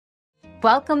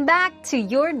Welcome back to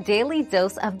your daily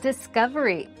dose of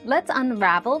discovery. Let's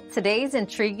unravel today's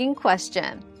intriguing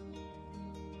question.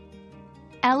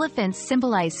 Elephants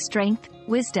symbolize strength,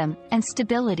 wisdom, and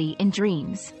stability in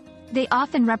dreams. They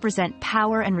often represent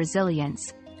power and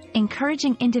resilience,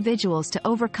 encouraging individuals to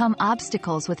overcome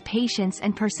obstacles with patience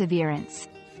and perseverance.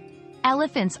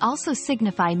 Elephants also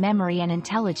signify memory and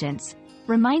intelligence,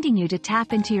 reminding you to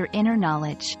tap into your inner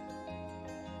knowledge.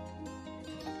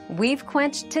 We've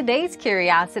quenched today's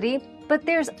curiosity, but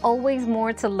there's always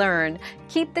more to learn.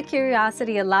 Keep the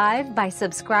curiosity alive by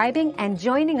subscribing and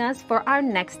joining us for our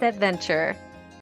next adventure.